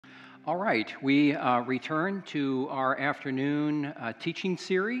All right, we return to our afternoon teaching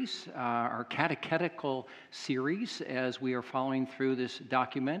series, our catechetical series, as we are following through this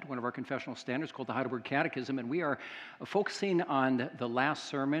document, one of our confessional standards called the Heidelberg Catechism, and we are focusing on the last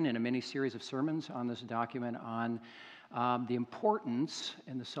sermon in a mini-series of sermons on this document on the importance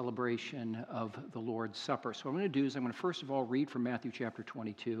and the celebration of the Lord's Supper. So what I'm going to do is I'm going to first of all read from Matthew chapter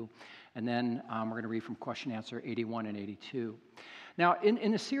 22, and then we're going to read from question answer 81 and 82. Now,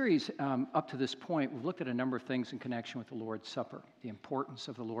 in the series up to this point, we've looked at a number of things in connection with the Lord's Supper, the importance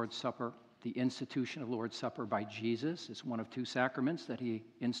of the Lord's Supper, the institution of the Lord's Supper by Jesus. It's one of two sacraments that he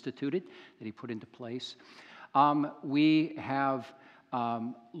instituted, that he put into place. We have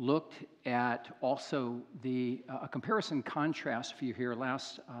looked at also a comparison contrast for you here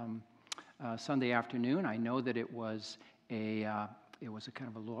last Sunday afternoon. I know that it was a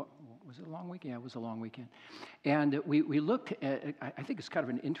kind of was it a long weekend? Yeah, it was a long weekend. And we looked at, I think it's kind of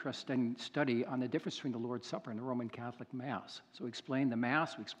an interesting study on the difference between the Lord's Supper and the Roman Catholic Mass. So we explained the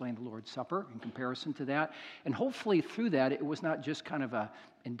Mass, we explained the Lord's Supper in comparison to that. And hopefully through that, it was not just kind of a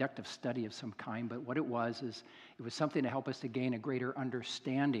inductive study of some kind, but what it was something to help us to gain a greater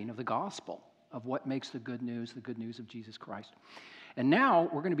understanding of the gospel, of what makes the good news of Jesus Christ. And now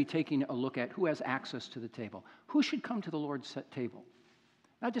we're going to be taking a look at who has access to the table. Who should come to the Lord's table?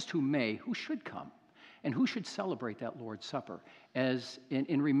 Not just who may, who should come. And who should celebrate that Lord's Supper as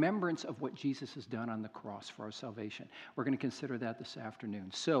in remembrance of what Jesus has done on the cross for our salvation. We're going to consider that this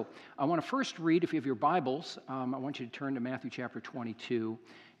afternoon. So I want to first read, if you have your Bibles, I want you to turn to Matthew chapter 22,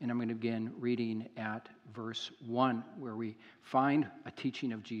 and I'm going to begin reading at verse 1, where we find a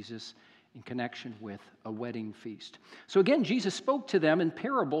teaching of Jesus in connection with a wedding feast. So again, Jesus spoke to them in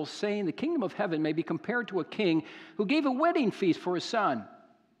parables, saying, "The kingdom of heaven may be compared to a king who gave a wedding feast for his son.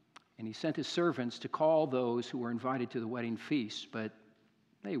 And he sent his servants to call those who were invited to the wedding feast, but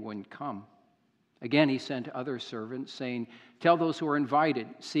they wouldn't come. Again, he sent other servants, saying, 'Tell those who are invited,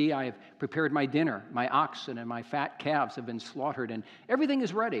 see, I have prepared my dinner. My oxen and my fat calves have been slaughtered, and everything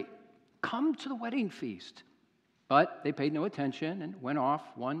is ready. Come to the wedding feast.' But they paid no attention and went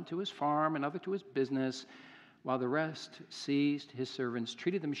off, one to his farm, another to his business, while the rest seized his servants,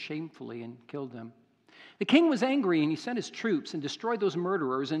 treated them shamefully, and killed them. The king was angry, and he sent his troops and destroyed those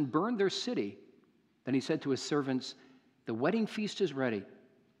murderers and burned their city. Then he said to his servants, 'The wedding feast is ready,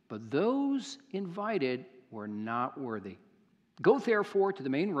 but those invited were not worthy. Go therefore to the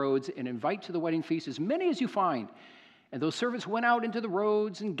main roads and invite to the wedding feast as many as you find.' And those servants went out into the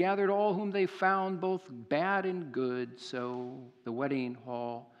roads and gathered all whom they found, both bad and good. So the wedding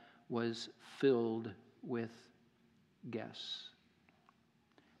hall was filled with guests.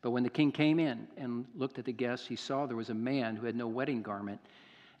 But when the king came in and looked at the guests, he saw there was a man who had no wedding garment.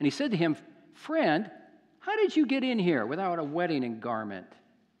 And he said to him, 'Friend, how did you get in here without a wedding garment?'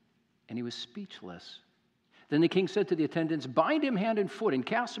 And he was speechless. Then the king said to the attendants, 'Bind him hand and foot and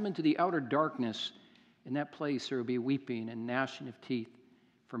cast him into the outer darkness. In that place there will be weeping and gnashing of teeth,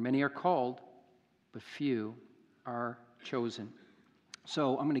 for many are called, but few are chosen.'"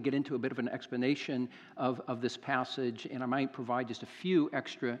 So I'm going to get into a bit of an explanation of this passage, and I might provide just a few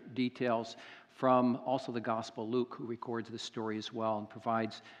extra details from also the Gospel Luke, who records this story as well and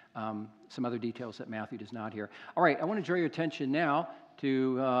provides some other details that Matthew does not here. All right, I want to draw your attention now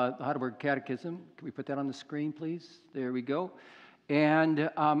to the Heidelberg Catechism. Can we put that on the screen, please? There we go.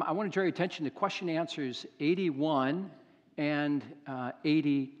 And I want to draw your attention to question answers 81 and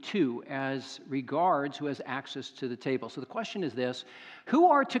 82 as regards who has access to the table. So the question is this: who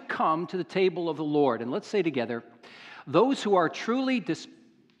are to come to the table of the Lord? And let's say together, those who are truly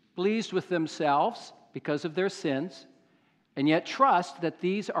displeased with themselves because of their sins, and yet trust that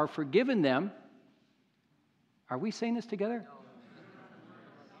these are forgiven them. Are we saying this together?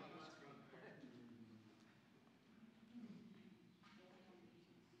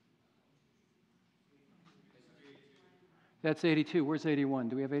 That's 82. Where's 81?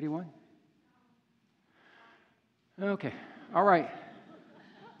 Do we have 81? Okay. All right.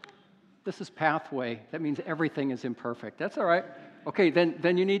 This is pathway. That means everything is imperfect. That's all right. Okay,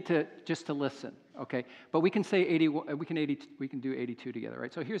 then you need to just to listen. Okay, but we can say 81. We can do 82 together,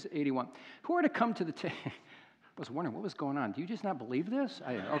 right? So here's 81. Who are to come to the table? I was wondering what was going on. Do you just not believe this?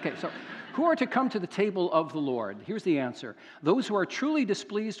 Okay, so who are to come to the table of the Lord? Here's the answer: those who are truly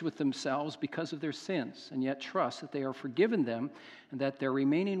displeased with themselves because of their sins, and yet trust that they are forgiven them, and that their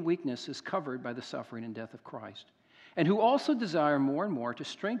remaining weakness is covered by the suffering and death of Christ, and who also desire more and more to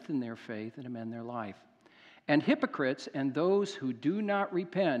strengthen their faith and amend their life. And hypocrites and those who do not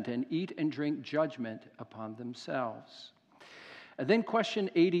repent and eat and drink judgment upon themselves. Then question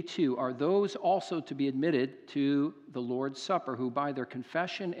 82, are those also to be admitted to the Lord's Supper who by their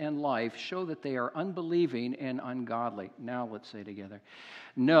confession and life show that they are unbelieving and ungodly? Now let's say together.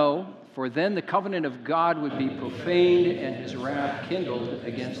 No, for then the covenant of God would be profaned and his wrath kindled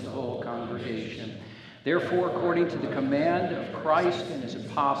against the whole congregation. Therefore, according to the command of Christ and his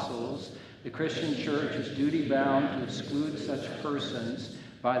apostles, the Christian church is duty-bound to exclude such persons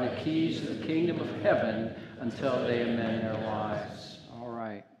by the keys of the kingdom of heaven until they amend their lives. All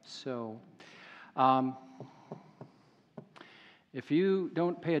right, so if you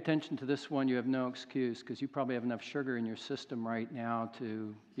don't pay attention to this one, you have no excuse, because you probably have enough sugar in your system right now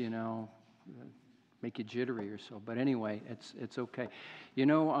to, make you jittery or so. But anyway, it's okay.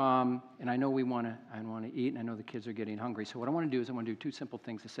 And I know I want to eat, and I know the kids are getting hungry. So what I want to do is I want to do two simple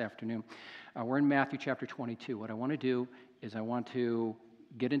things this afternoon. We're in Matthew chapter 22. What I want to do is I want to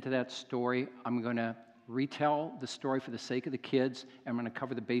get into that story. I'm going to retell the story for the sake of the kids, and I'm going to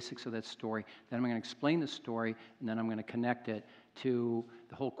cover the basics of that story. Then I'm going to explain the story, and then I'm going to connect it to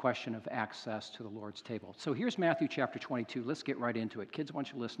the whole question of access to the Lord's table. So here's Matthew chapter 22. Let's get right into it. Kids, I want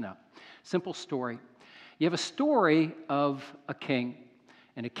you to listen up. Simple story. You have a story of a king,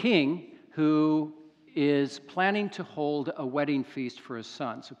 and a king who is planning to hold a wedding feast for his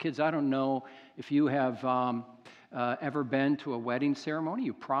son. So kids, I don't know if you have ever been to a wedding ceremony.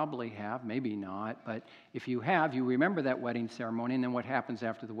 You probably have, maybe not, but if you have, you remember that wedding ceremony, and then what happens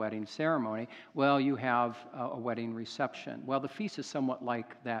after the wedding ceremony? Well, you have a wedding reception. Well, the feast is somewhat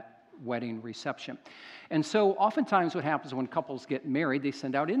like that wedding reception. And so oftentimes what happens when couples get married, they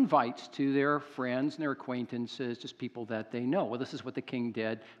send out invites to their friends and their acquaintances, just people that they know. Well, this is what the king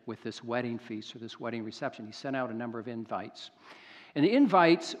did with this wedding feast or this wedding reception. He sent out a number of invites. And the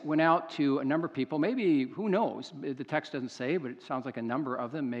invites went out to a number of people, maybe, who knows? The text doesn't say, but it sounds like a number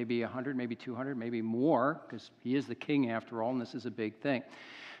of them, maybe 100, maybe 200, maybe more, because he is the king after all, and this is a big thing.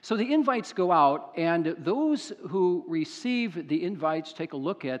 So the invites go out, and those who receive the invites take a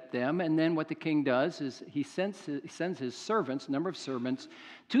look at them, and then what the king does is he sends his servants, a number of servants,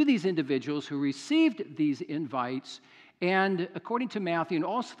 to these individuals who received these invites. And according to Matthew and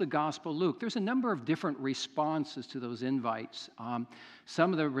also the Gospel of Luke, there's a number of different responses to those invites.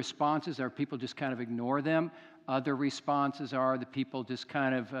 Some of the responses are people just kind of ignore them. Other responses are the people just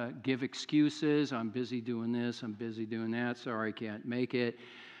kind of give excuses. I'm busy doing this, I'm busy doing that, sorry, I can't make it.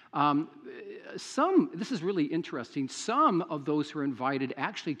 This is really interesting, some of those who are invited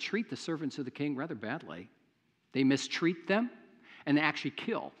actually treat the servants of the king rather badly. They mistreat them and actually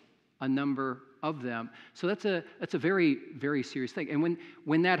kill a number of them. So that's a very, very serious thing. And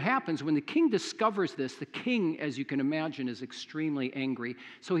when that happens, when the king discovers this, the king, as you can imagine, is extremely angry.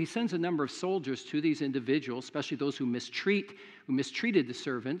 So he sends a number of soldiers to these individuals, especially those who mistreated the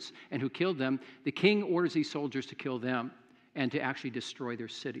servants and who killed them. The king orders these soldiers to kill them and to actually destroy their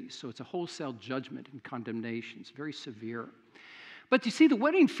cities. So it's a wholesale judgment and condemnation. It's very severe. But you see, the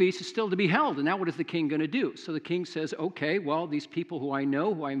wedding feast is still to be held, and now what is the king going to do? So the king says, okay, well, these people who I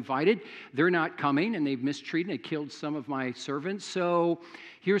know, who I invited, they're not coming, and they've mistreated, they killed some of my servants. So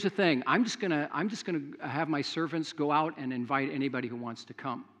here's the thing, I'm just going to have my servants go out and invite anybody who wants to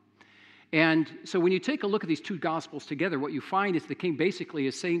come. And so when you take a look at these two gospels together, what you find is the king basically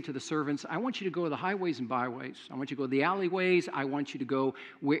is saying to the servants, I want you to go to the highways and byways. I want you to go to the alleyways. I want you to go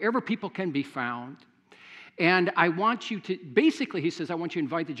wherever people can be found. And I want you to, basically, he says, I want you to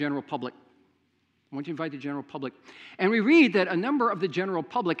invite the general public. I want you to invite the general public. And we read that a number of the general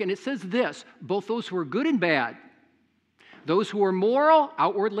public, and it says this, both those who are good and bad, those who are moral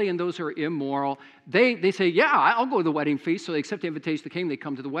outwardly and those who are immoral, they say, yeah, I'll go to the wedding feast. So they accept the invitation of the king, they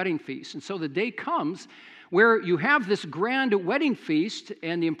come to the wedding feast. And so the day comes where you have this grand wedding feast,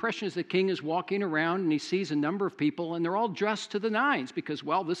 and the impression is the king is walking around and he sees a number of people, and they're all dressed to the nines because,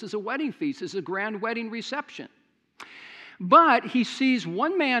 well, this is a wedding feast. This is a grand wedding reception. But he sees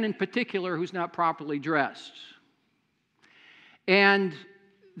one man in particular who's not properly dressed. And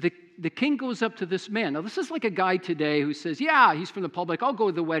the king goes up to this man. Now, this is like a guy today who says, yeah, he's from the public, I'll go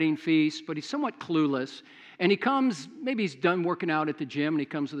to the wedding feast, but he's somewhat clueless. And he comes, maybe he's done working out at the gym, and he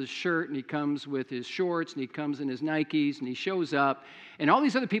comes with his shirt, and he comes with his shorts, and he comes in his Nikes, and he shows up. And all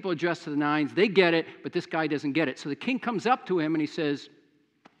these other people are dressed to the nines. They get it, but this guy doesn't get it. So the king comes up to him, and he says,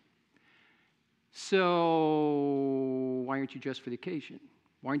 so why aren't you dressed for the occasion?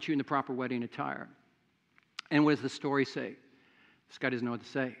 Why aren't you in the proper wedding attire? And what does the story say? This guy doesn't know what to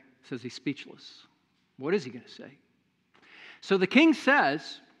say. He says he's speechless. What is he going to say? So the king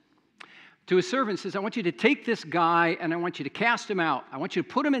says to his servant, says, I want you to take this guy and I want you to cast him out. I want you to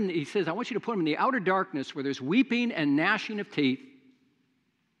put him in, he says, I want you to put him in the outer darkness where there's weeping and gnashing of teeth.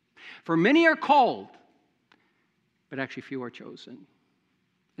 For many are called but actually few are chosen.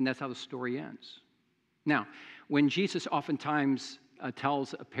 And that's how the story ends. Now, when Jesus oftentimes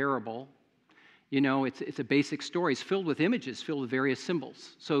tells a parable, it's a basic story. It's filled with images, filled with various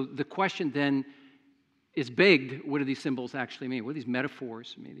symbols. So the question then is begged, what do these symbols actually mean? What are these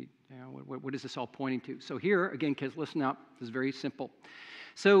metaphors mean? What is this all pointing to? So here, again, kids, listen up. This is very simple.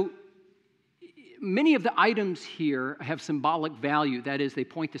 So many of the items here have symbolic value. That is, they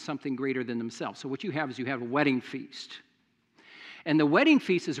point to something greater than themselves. So what you have is you have a wedding feast. And the wedding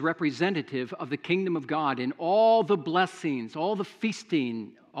feast is representative of the kingdom of God and all the blessings, all the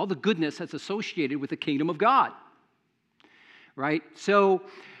feasting, all the goodness that's associated with the kingdom of God. Right? So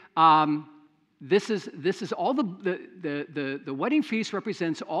this is all the wedding feast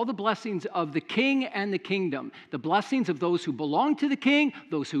represents all the blessings of the king and the kingdom. The blessings of those who belong to the king,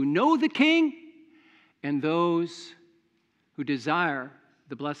 those who know the king, and those who desire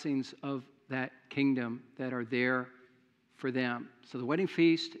the blessings of that kingdom that are there for them. So the wedding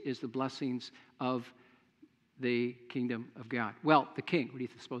feast is the blessings of the kingdom of God. Well, the king, what do you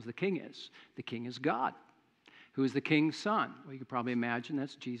suppose the king is? The king is God. Who is the king's son? Well, you can probably imagine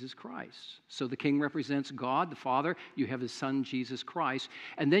that's Jesus Christ. So the king represents God, the Father. You have his son, Jesus Christ.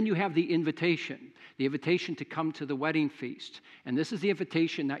 And then you have the invitation to come to the wedding feast. And this is the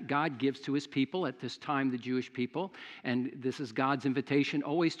invitation that God gives to his people, at this time, the Jewish people. And this is God's invitation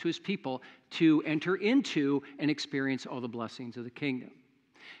always to his people to enter into and experience all the blessings of the kingdom.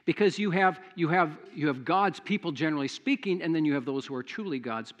 Because you have God's people, generally speaking, and then you have those who are truly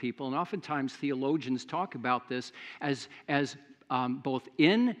God's people. And oftentimes theologians talk about this as both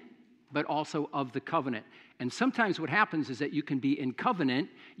in, but also of the covenant. And sometimes what happens is that you can be in covenant,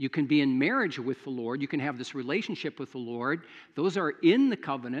 you can be in marriage with the Lord, you can have this relationship with the Lord. Those are in the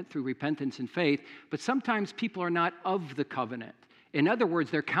covenant through repentance and faith, but sometimes people are not of the covenant. In other words,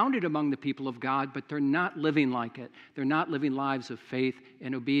 they're counted among the people of God, but they're not living like it. They're not living lives of faith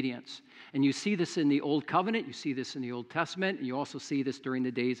and obedience. And you see this in the Old Covenant, you see this in the Old Testament, and you also see this during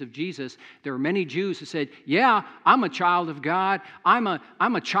the days of Jesus. There were many Jews who said, yeah, I'm a child of God, I'm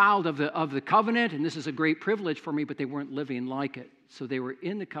a child of the covenant, and this is a great privilege for me, but they weren't living like it. So they were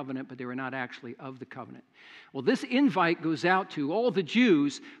in the covenant, but they were not actually of the covenant. Well, this invite goes out to all the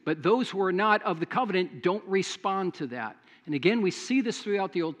Jews, but those who are not of the covenant don't respond to that. And again, we see this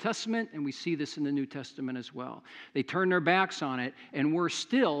throughout the Old Testament, and we see this in the New Testament as well. They turn their backs on it, and worse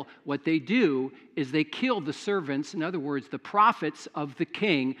still, what they do is they kill the servants, in other words, the prophets of the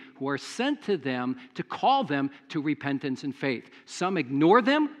king, who are sent to them to call them to repentance and faith. Some ignore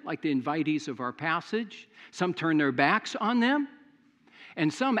them, like the invitees of our passage. Some turn their backs on them,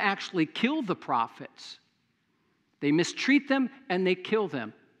 and some actually kill the prophets. They mistreat them, and they kill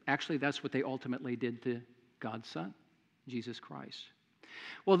them. Actually, that's what they ultimately did to God's Son, Jesus Christ.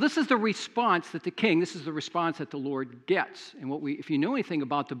 Well, this is the response that this is the response that the Lord gets. And if you know anything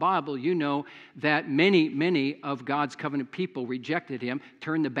about the Bible, you know that many of God's covenant people rejected him,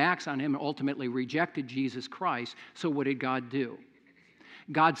 turned their backs on him, and ultimately rejected Jesus Christ. So what did God do?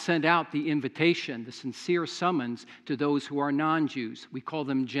 God sent out the invitation, the sincere summons to those who are non-Jews. We call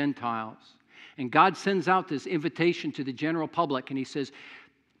them Gentiles. And God sends out this invitation to the general public, and he says,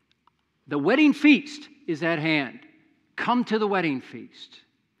 the wedding feast is at hand. Come to the wedding feast.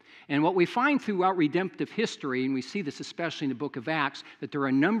 And what we find throughout redemptive history, and we see this especially in the book of Acts, that there are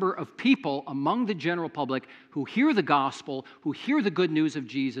a number of people among the general public who hear the gospel, who hear the good news of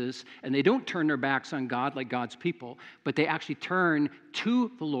Jesus, and they don't turn their backs on God like God's people, but they actually turn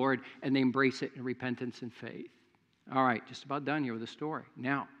to the Lord and they embrace it in repentance and faith. All right, just about done here with the story.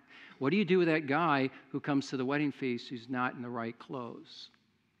 Now, what do you do with that guy who comes to the wedding feast who's not in the right clothes?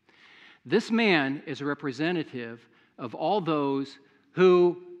 This man is a representative of all those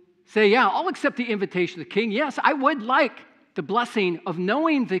who say, yeah, I'll accept the invitation of the king. Yes, I would like the blessing of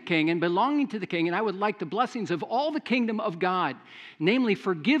knowing the king and belonging to the king, and I would like the blessings of all the kingdom of God, namely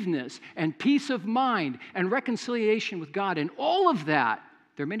forgiveness and peace of mind and reconciliation with God and all of that.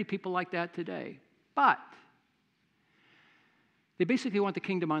 There are many people like that today, but they basically want the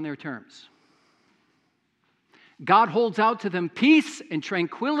kingdom on their terms. God holds out to them peace and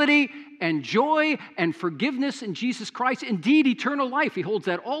tranquility and joy and forgiveness in Jesus Christ. Indeed, eternal life. He holds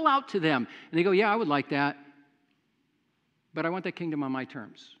that all out to them. And they go, yeah, I would like that. But I want that kingdom on my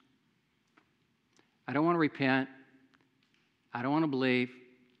terms. I don't want to repent. I don't want to believe.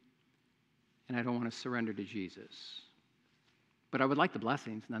 And I don't want to surrender to Jesus. But I would like the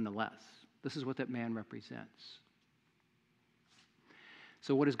blessings nonetheless. This is what that man represents.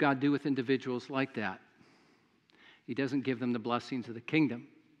 So what does God do with individuals like that? He doesn't give them the blessings of the kingdom.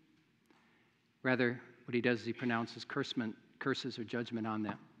 Rather, what he does is he pronounces curses or judgment on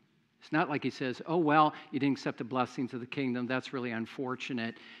them. It's not like he says, oh, well, you didn't accept the blessings of the kingdom. That's really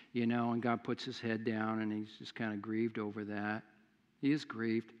unfortunate, and God puts his head down and he's just kind of grieved over that. He is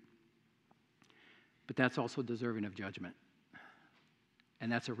grieved. But that's also deserving of judgment.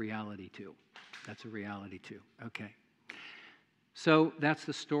 And that's a reality too. Okay. So that's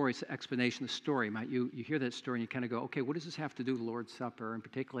the story. It's the explanation of the story. You hear that story and you kind of go, okay, what does this have to do with the Lord's Supper? And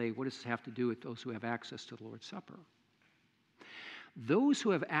particularly, what does this have to do with those who have access to the Lord's Supper? Those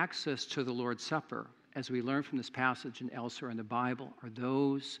who have access to the Lord's Supper, as we learn from this passage and elsewhere in the Bible, are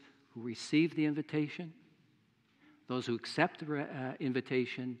those who receive the invitation, those who accept the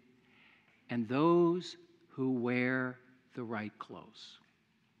invitation, and those who wear the right clothes.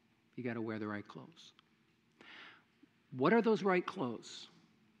 You got to wear the right clothes. What are those right clothes?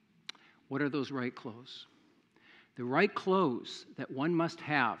 What are those right clothes? The right clothes that one must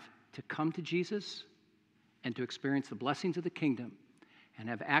have to come to Jesus and to experience the blessings of the kingdom and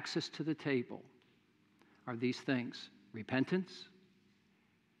have access to the table are these things: repentance,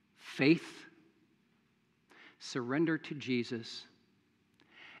 faith, surrender to Jesus,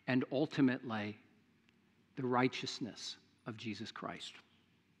 and ultimately the righteousness of Jesus Christ.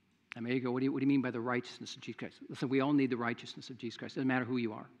 And there you go. What do you mean by the righteousness of Jesus Christ? Listen, we all need the righteousness of Jesus Christ. It doesn't matter who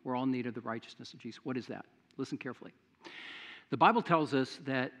you are. We're all in need of the righteousness of Jesus. What is that? Listen carefully. The Bible tells us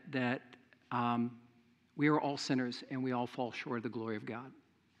that we are all sinners and we all fall short of the glory of God.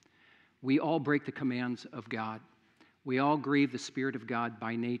 We all break the commands of God. We all grieve the Spirit of God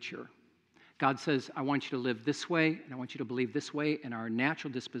by nature. God says, I want you to live this way and I want you to believe this way, and our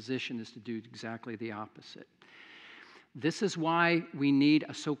natural disposition is to do exactly the opposite. This is why we need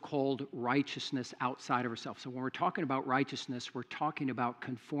a so-called righteousness outside of ourselves. So when we're talking about righteousness, we're talking about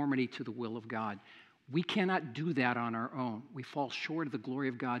conformity to the will of God. We cannot do that on our own. We fall short of the glory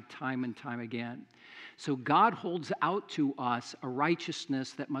of God time and time again. So God holds out to us a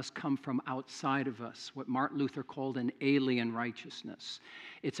righteousness that must come from outside of us, what Martin Luther called an alien righteousness.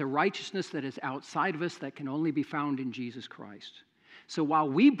 It's a righteousness that is outside of us that can only be found in Jesus Christ. So while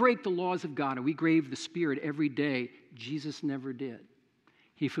we break the laws of God and we grieve the Spirit every day, Jesus never did.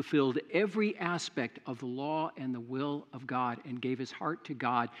 He fulfilled every aspect of the law and the will of God and gave his heart to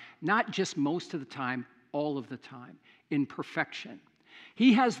God, not just most of the time, all of the time, in perfection.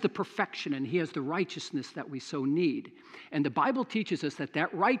 He has the perfection and he has the righteousness that we so need. And the Bible teaches us that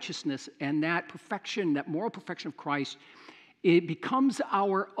that righteousness and that perfection, that moral perfection of Christ, it becomes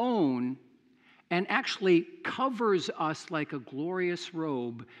our own and actually covers us like a glorious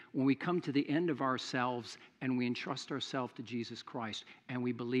robe when we come to the end of ourselves and we entrust ourselves to Jesus Christ and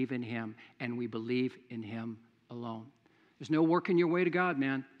we believe in him and we believe in him alone. There's no working your way to God,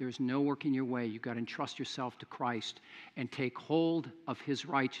 man. There's no working your way. You've got to entrust yourself to Christ and take hold of his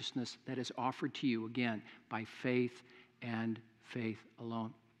righteousness that is offered to you, again, by faith and faith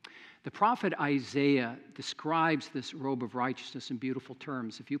alone. The prophet Isaiah describes this robe of righteousness in beautiful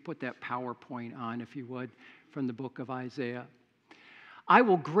terms. If you put that PowerPoint on, if you would, from the book of Isaiah. I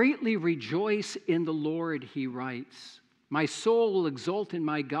will greatly rejoice in the Lord, he writes. My soul will exult in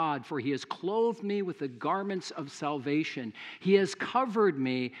my God, for he has clothed me with the garments of salvation. He has covered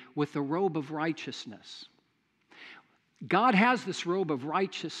me with the robe of righteousness. God has this robe of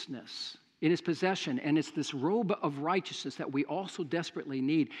righteousness in his possession, and it's this robe of righteousness that we also desperately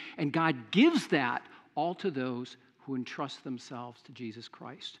need. And God gives that all to those who entrust themselves to Jesus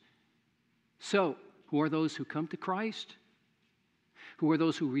Christ. So, who are those who come to Christ? Who are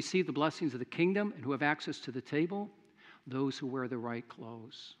those who receive the blessings of the kingdom and who have access to the table? Those who wear the right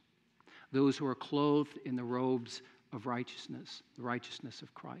clothes. Those who are clothed in the robes of righteousness, the righteousness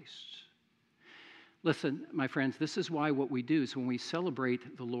of Christ. Listen, my friends, this is why what we do is when we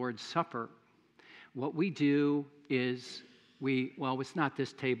celebrate the Lord's Supper, what we do is it's not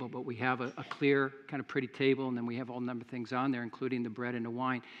this table, but we have a clear, kind of pretty table, and then we have all number of things on there, including the bread and the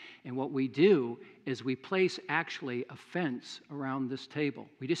wine. And what we do is we place actually a fence around this table.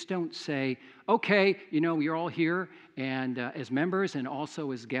 We just don't say, okay, you're all here, and as members and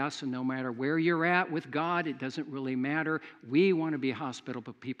also as guests, and no matter where you're at with God, it doesn't really matter. We want to be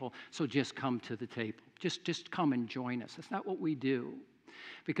hospitable people, so just come to the table. Just come and join us. That's not what we do.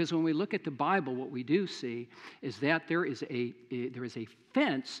 Because when we look at the Bible, what we do see is that there is a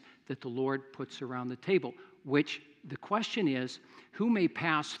fence that the Lord puts around the table, which the question is, who may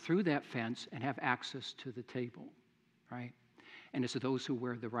pass through that fence and have access to the table, right? And it's those who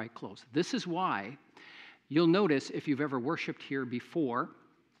wear the right clothes. This is why you'll notice, if you've ever worshiped here before,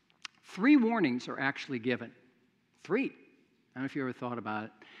 3 warnings are actually given. 3. I don't know if you ever thought about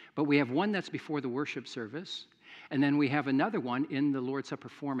it. But we have one that's before the worship service. And then we have another one in the Lord's Supper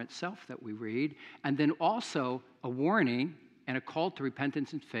form itself that we read. And then also a warning and a call to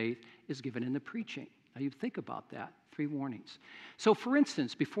repentance and faith is given in the preaching. Now you think about that, 3 warnings. So for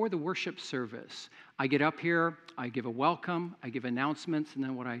instance, before the worship service, I get up here, I give a welcome, I give announcements, and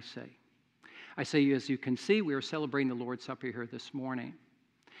then what I say? I say, as you can see, we are celebrating the Lord's Supper here this morning.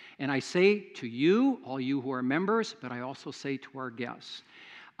 And I say to you, all you who are members, but I also say to our guests,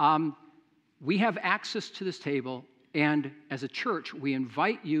 we have access to this table, and as a church, we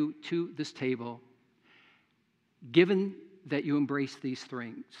invite you to this table, given that you embrace these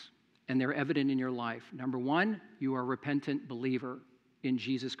things, and they're evident in your life. Number 1, you are a repentant believer in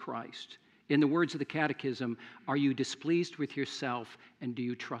Jesus Christ. In the words of the Catechism, are you displeased with yourself, and do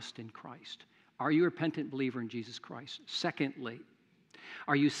you trust in Christ? Are you a repentant believer in Jesus Christ? Secondly,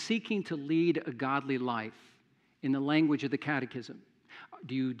 are you seeking to lead a godly life? In the language of the Catechism,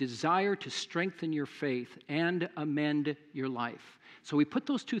 do you desire to strengthen your faith and amend your life? So we put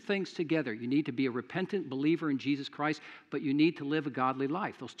those 2 things together. You need to be a repentant believer in Jesus Christ, but you need to live a godly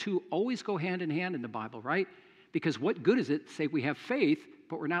life. Those 2 always go hand in hand in the Bible, right? Because what good is it to say we have faith,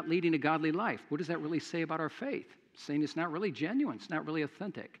 but we're not leading a godly life? What does that really say about our faith? Saying it's not really genuine, it's not really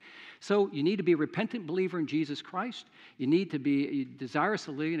authentic. So you need to be a repentant believer in Jesus Christ. You need to be desirous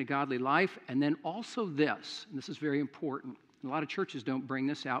of living a godly life. And then also this, and this is very important. A lot of churches don't bring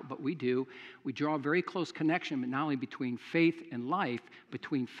this out, but we do. We draw a very close connection, but not only between faith and life,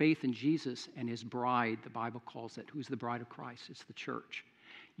 between faith and Jesus and his bride, the Bible calls it. Who's the bride of Christ? It's the church.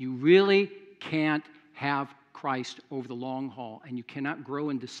 You really can't have Christ over the long haul, and you cannot grow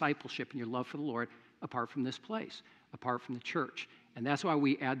in discipleship and your love for the Lord apart from this place, apart from the church. And that's why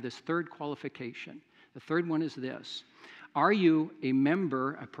we add this 3rd qualification. The 3rd one is this. Are you a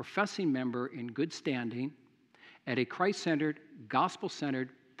member, a professing member in good standing at a Christ-centered, gospel-centered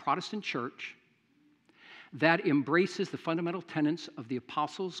Protestant church that embraces the fundamental tenets of the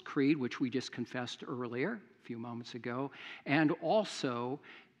Apostles' Creed, which we just confessed earlier, a few moments ago, and also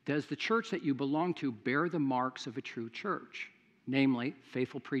does the church that you belong to bear the marks of a true church? Namely,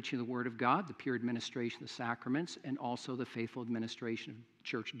 faithful preaching of the Word of God, the pure administration of the sacraments, and also the faithful administration of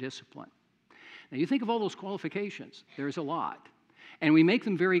church discipline. Now, you think of all those qualifications. There's a lot. And we make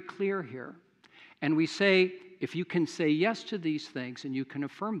them very clear here. And we say, if you can say yes to these things and you can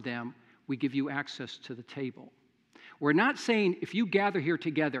affirm them, we give you access to the table. We're not saying if you gather here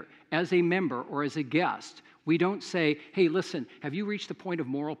together as a member or as a guest, we don't say, hey, listen, have you reached the point of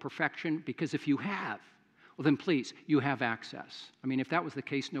moral perfection? Because if you have, well, then please, you have access. I mean, if that was the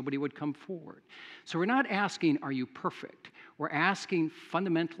case, nobody would come forward. So we're not asking, are you perfect? We're asking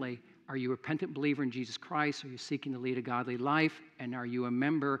fundamentally, are you a repentant believer in Jesus Christ? Are you seeking to lead a godly life? And are you a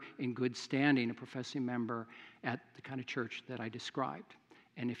member in good standing, a professing member at the kind of church that I described?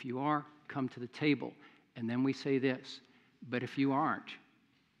 And if you are, come to the table. And then we say this, but if you aren't,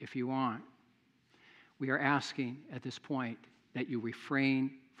 we are asking at this point that you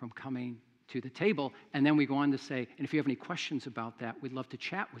refrain from coming to the table. And then we go on to say, and if you have any questions about that, we'd love to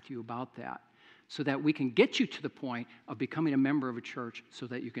chat with you about that so that we can get you to the point of becoming a member of a church so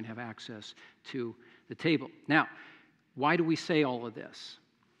that you can have access to the table. Now, why do we say all of this?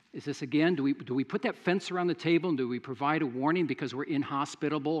 Is this, again, do we put that fence around the table and do we provide a warning because we're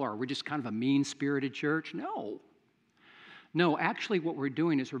inhospitable or we're just kind of a mean-spirited church? No, actually what we're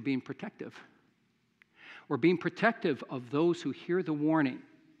doing is we're being protective. We're being protective of those who hear the warning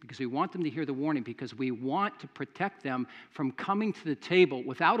because we want them to hear the warning because we want to protect them from coming to the table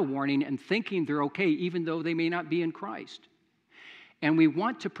without a warning and thinking they're okay even though they may not be in Christ. And we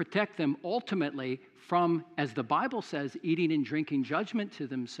want to protect them ultimately from, as the Bible says, eating and drinking judgment to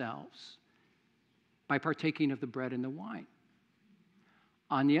themselves by partaking of the bread and the wine.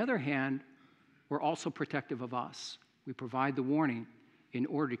 On the other hand, we're also protective of us. We provide the warning in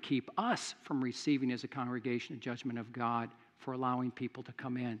order to keep us from receiving as a congregation the judgment of God for allowing people to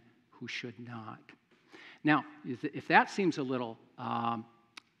come in who should not. Now, if that seems a little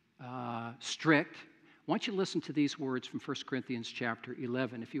strict, I want you to listen to these words from 1 Corinthians chapter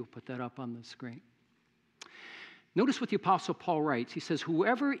 11, if you'll put that up on the screen. Notice what the Apostle Paul writes. He says,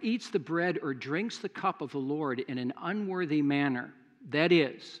 whoever eats the bread or drinks the cup of the Lord in an unworthy manner, that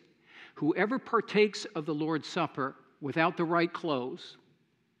is, whoever partakes of the Lord's Supper without the right clothes,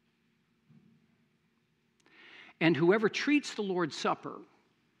 and whoever treats the Lord's Supper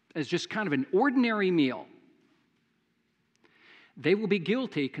as just kind of an ordinary meal, they will be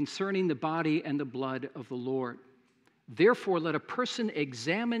guilty concerning the body and the blood of the Lord. Therefore, let a person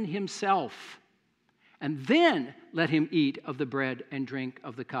examine himself, and then let him eat of the bread and drink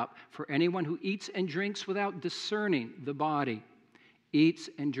of the cup. For anyone who eats and drinks without discerning the body eats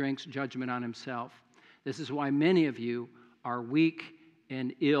and drinks judgment on himself. This is why many of you are weak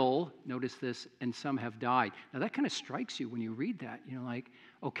and ill, notice this, and some have died. Now that kind of strikes you when you read that. You know, like,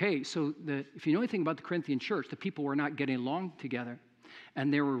 okay, so if you know anything about the Corinthian church, the people were not getting along together.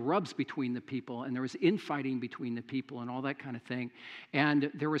 And there were rubs between the people, and there was infighting between the people and all that kind of thing.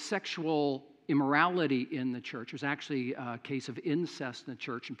 And there was sexual immorality in the church. There's actually a case of incest in the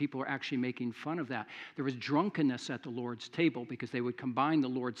church, and people are actually making fun of that. There was drunkenness at the Lord's table because they would combine the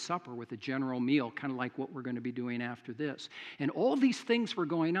Lord's Supper with a general meal, kind of like what we're going to be doing after this. And all these things were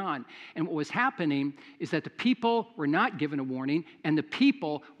going on. And what was happening is that the people were not given a warning, and the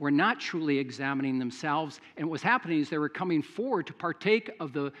people were not truly examining themselves. And what was happening is they were coming forward to partake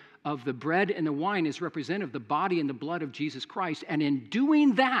of the bread and the wine as representative of the body and the blood of Jesus Christ. And in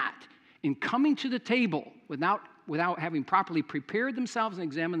doing that, in coming to the table without having properly prepared themselves and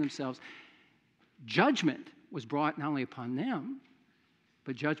examined themselves, judgment was brought not only upon them,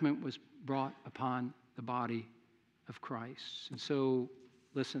 but judgment was brought upon the body of Christ. And so,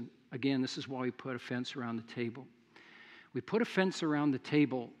 listen, again, this is why we put a fence around the table. We put a fence around the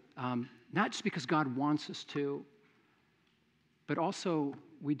table, not just because God wants us to, but also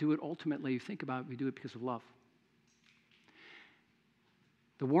we do it ultimately, think about it, we do it because of love.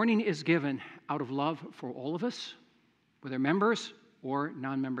 The warning is given out of love for all of us, whether members or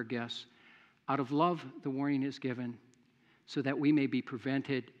non-member guests. Out of love, the warning is given so that we may be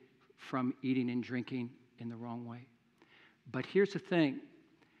prevented from eating and drinking in the wrong way. But here's the thing.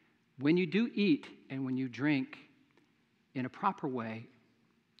 When you do eat and when you drink in a proper way,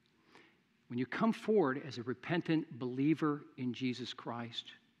 when you come forward as a repentant believer in Jesus Christ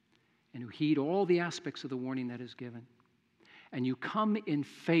and who heed all the aspects of the warning that is given, and you come in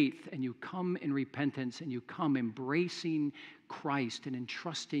faith, and you come in repentance, and you come embracing Christ and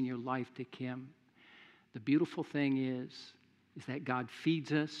entrusting your life to Him, the beautiful thing is that God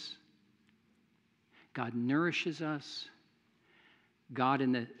feeds us, God nourishes us, God,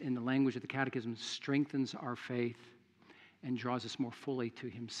 in the language of the Catechism, strengthens our faith and draws us more fully to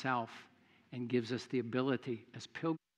Himself and gives us the ability as pilgrims